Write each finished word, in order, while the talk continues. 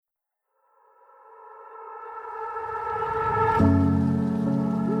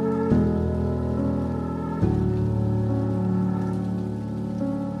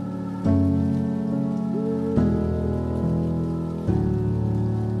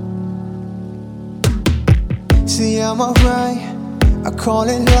See, I'm alright, I call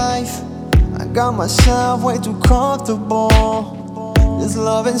it life. I got myself way too comfortable. This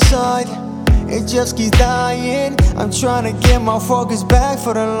love inside, it just keeps dying. I'm trying to get my focus back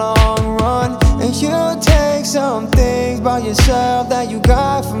for the long run. And you take some things by yourself that you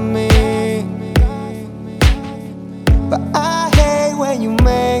got from me, but I hate when you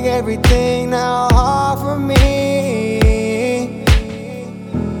make everything now hard for me.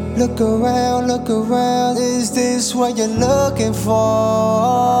 Look around, is this what you're looking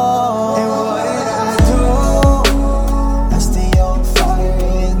for? And what did I do? I stay on fire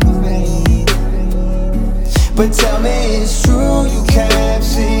in the rain. But tell me it's true, you kept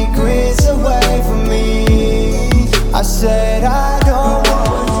secrets away from me. I said I don't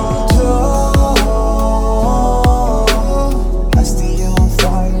want you to. I stay on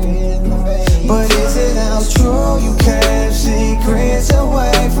fire in the rain. But is it now true, you kept secrets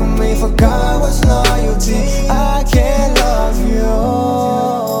away from me? Forgot what's loyalty. I can't love you.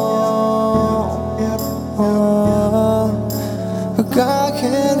 Forgot I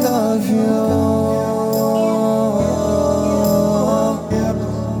can't love you.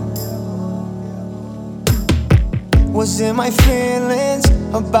 Was in my feelings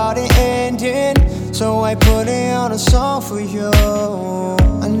about it ending, so I put it on a song for you.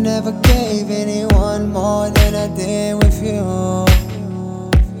 I never gave anyone more than I did with you.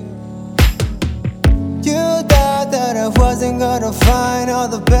 You thought that I wasn't gonna find all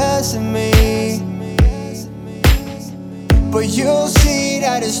the best in me, but you'll see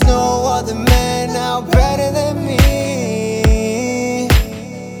that there's no other man out better than me.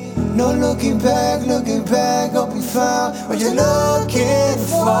 No looking back, hope you found what you're looking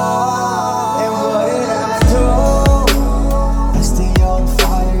for. And what did I do? I stay on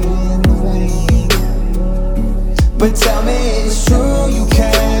fire in the rain. But tell me it's true, you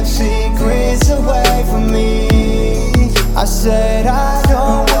kept secrets away from me. I said I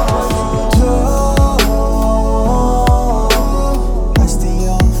don't want you to. I stay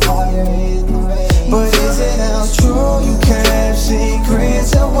on fire in the rain. But is it now true, you kept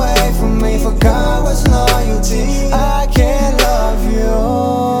secrets away from me? Forgot what's loyalty. I can't love you.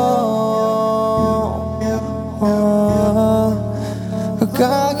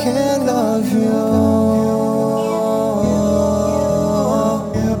 Forgot I can't love you.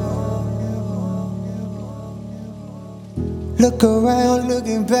 Look around,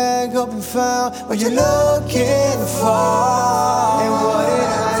 looking back, hope you found what you're looking for. And what did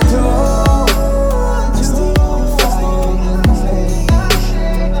I do? I stay on fire in the rain.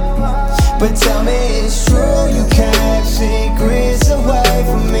 But tell me it's true, you kept secrets away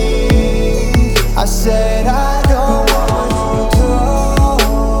from me. I said